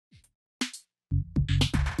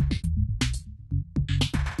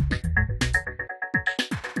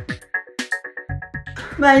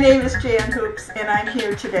My name is Jan Hoops, and I'm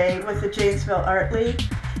here today with the Janesville Art League,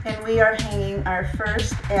 and we are hanging our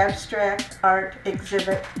first abstract art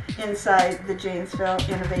exhibit inside the Janesville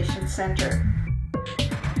Innovation Center.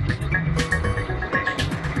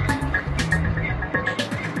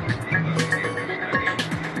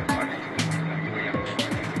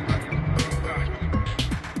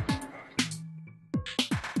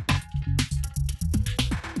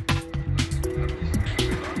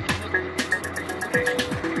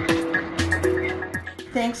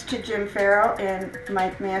 Thanks to Jim Farrell and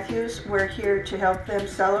Mike Matthews, we're here to help them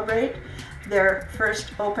celebrate their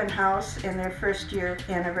first open house and their first year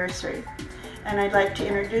anniversary. And I'd like to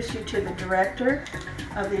introduce you to the director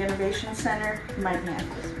of the Innovation Center, Mike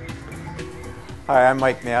Matthews. Hi, I'm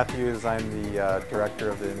Mike Matthews. I'm the director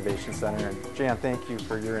of the Innovation Center. And Jan, thank you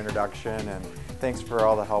for your introduction, and thanks for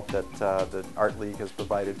all the help that the Art League has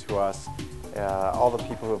provided to us. All the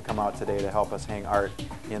people who have come out today to help us hang art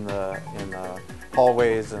in the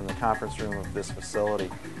hallways and the conference room of this facility.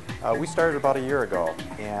 We started about a year ago,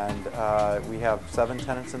 and we have 7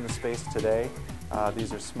 tenants in the space today.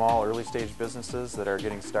 These are small, early-stage businesses that are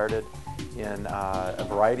getting started in a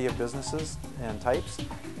variety of businesses and types.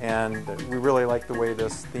 And we really like the way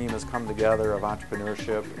this theme has come together of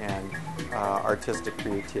entrepreneurship and artistic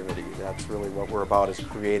creativity. That's really what we're about, is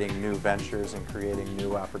creating new ventures and creating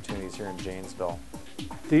new opportunities here in Janesville.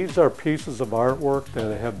 These are pieces of artwork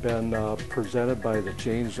that have been presented by the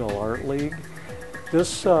Janesville Art League.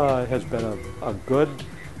 This has been a good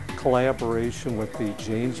collaboration with the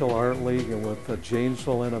Janesville Art League and with the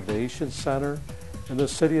Janesville Innovation Center and the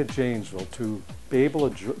City of Janesville to be able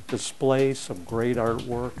to display some great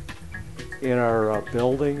artwork in our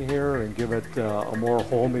building here and give it a more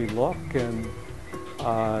homey look. And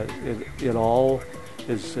it all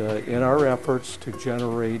is in our efforts to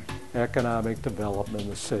generate economic development in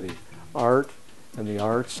the city. Art and the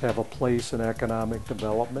arts have a place in economic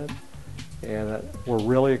development, and we're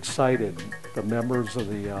really excited, the members of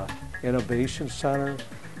the Innovation Center,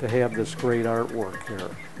 to have this great artwork here.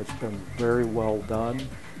 It's been very well done.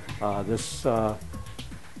 This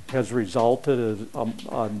has resulted in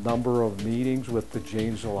a number of meetings with the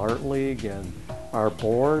Janesville Art League and our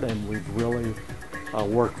board, and we've really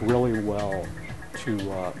worked really well to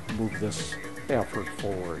move this effort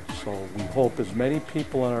forward. So we hope as many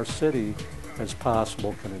people in our city as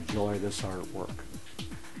possible can enjoy this artwork.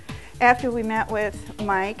 After we met with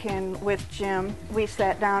Mike and with Jim, we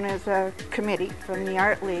sat down as a committee from the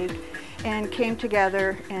Art League and came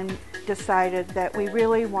together and decided that we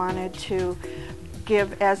really wanted to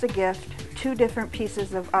give as a gift 2 different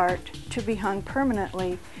pieces of art to be hung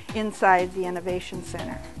permanently inside the Innovation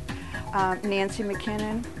Center. Nancy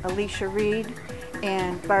McKinnon, Alicia Reed,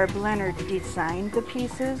 and Barb Leonard designed the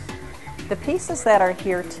pieces. The pieces that are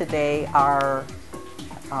here today are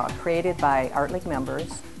created by Art League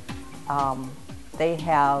members. They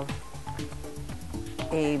have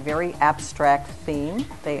a very abstract theme.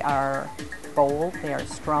 They are bold, they are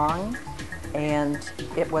strong, and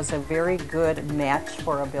it was a very good match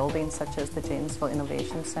for a building such as the Janesville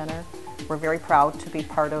Innovation Center. We're very proud to be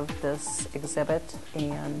part of this exhibit,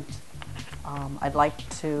 and I'd like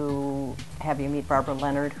to have you meet Barbara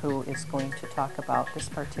Leonard, who is going to talk about this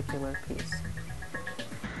particular piece.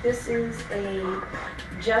 This is a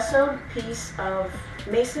gessoed piece of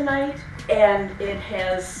masonite, and it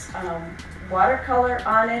has watercolor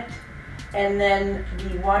on it, and then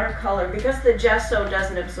the watercolor, because the gesso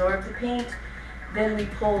doesn't absorb the paint, then we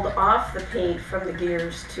pulled off the paint from the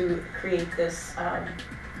gears to create this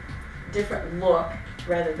different look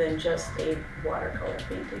rather than just a watercolor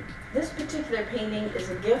painting. This particular painting is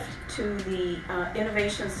a gift to the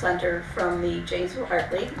Innovation Center from the Janesville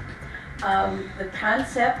Art League. The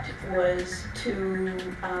concept was to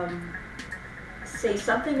say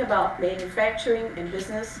something about manufacturing and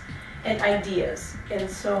business and ideas. And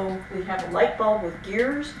so we have a light bulb with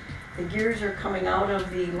gears. The gears are coming out of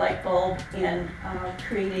the light bulb and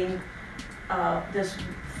creating this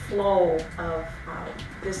flow of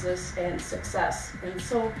business and success. And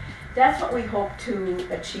so that's what we hope to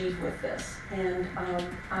achieve with this. And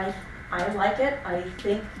I like it. I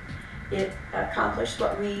think it accomplished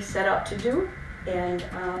what we set out to do, and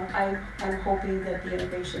I'm hoping that the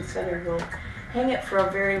Innovation Center will hang it for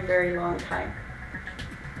a very, very long time.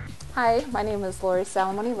 Hi, my name is Lori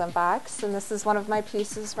Salamone Limbox, and this is one of my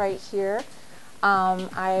pieces right here.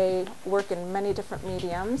 I work in many different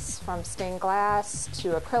mediums, from stained glass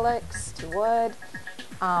to acrylics to wood.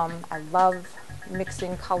 I love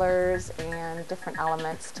mixing colors and different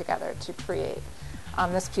elements together to create.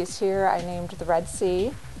 This piece here I named the Red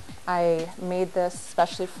Sea. I made this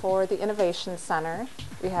especially for the Innovation Center.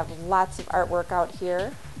 We have lots of artwork out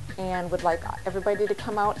here and would like everybody to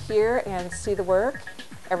come out here and see the work.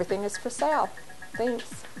 Everything is for sale.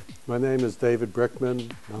 Thanks. My name is David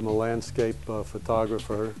Brickman. I'm a landscape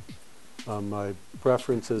photographer. My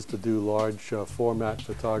preference is to do large format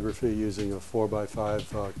photography using a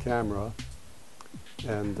 4x5 camera,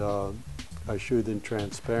 and I shoot in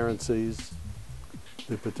transparencies.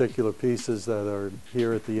 The particular pieces that are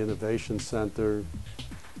here at the Innovation Center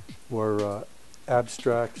were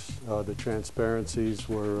abstracts. The transparencies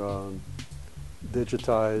were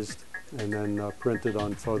digitized and then printed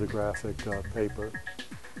on photographic paper.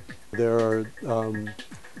 There are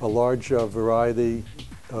a large variety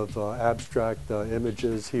of abstract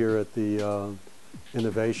images here at the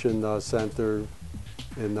Innovation Center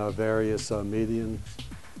in various mediums,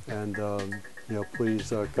 and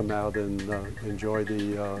please come out and enjoy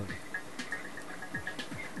the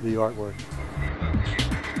artwork.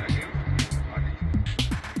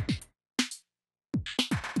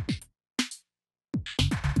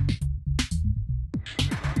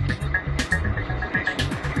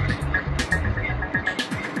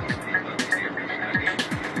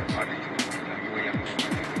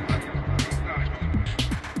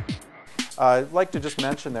 I'd like to just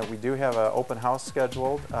mention that we do have an open house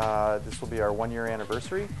scheduled. This will be our 1-year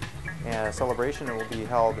anniversary and celebration. It will be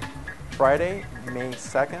held Friday, May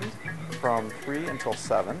 2nd from 3 until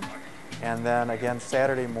 7. And then again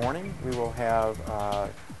Saturday morning we will have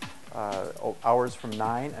hours from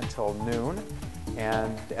 9 until noon.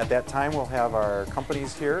 And at that time we'll have our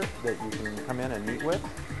companies here that you can come in and meet with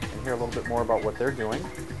and hear a little bit more about what they're doing.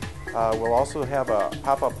 We'll also have a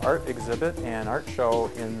pop-up art exhibit and art show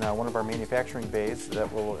in one of our manufacturing bays that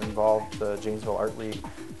will involve the Janesville Art League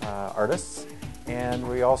artists. And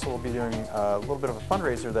we also will be doing a little bit of a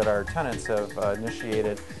fundraiser that our tenants have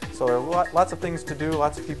initiated. So there are lots of things to do,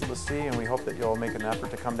 lots of people to see, and we hope that you'll make an effort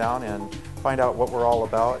to come down and find out what we're all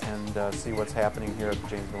about and see what's happening here at the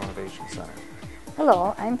Janesville Innovation Center.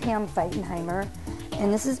 Hello, I'm Pam Feitenheimer,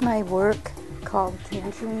 and this is my work called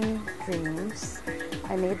Tangerine Dreams.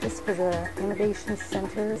 I made this for the Innovation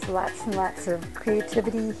Center. There's lots and lots of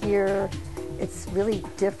creativity here. It's really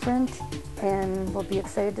different, and we'll be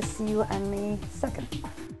excited to see you on May 2nd.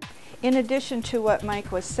 In addition to what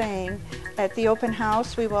Mike was saying, at the open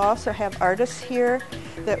house we will also have artists here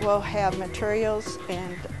that will have materials,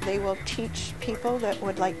 and they will teach people that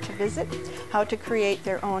would like to visit how to create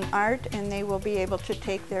their own art, and they will be able to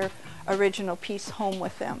take their original piece home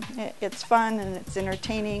with them. It's fun and it's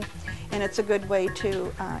entertaining, and it's a good way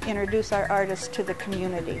to introduce our artists to the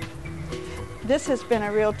community. This has been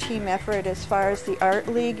a real team effort as far as the Art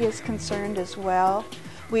League is concerned as well.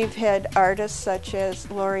 We've had artists such as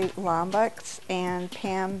Lori Lombucks and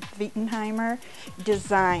Pam Feitenheimer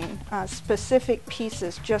design specific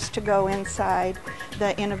pieces just to go inside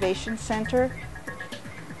the Innovation Center.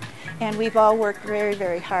 And we've all worked very,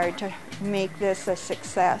 very hard to make this a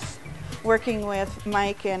success. Working with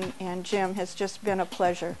Mike and Jim has just been a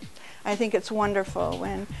pleasure. I think it's wonderful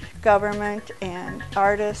when government and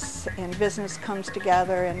artists and business comes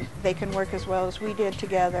together and they can work as well as we did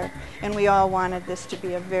together. And we all wanted this to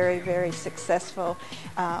be a very, very successful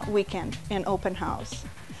weekend in open house.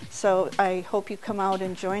 So I hope you come out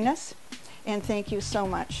and join us. And thank you so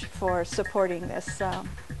much for supporting this,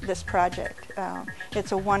 this project.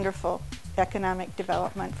 It's a wonderful economic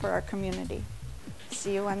development for our community.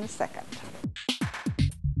 See you on the 2nd.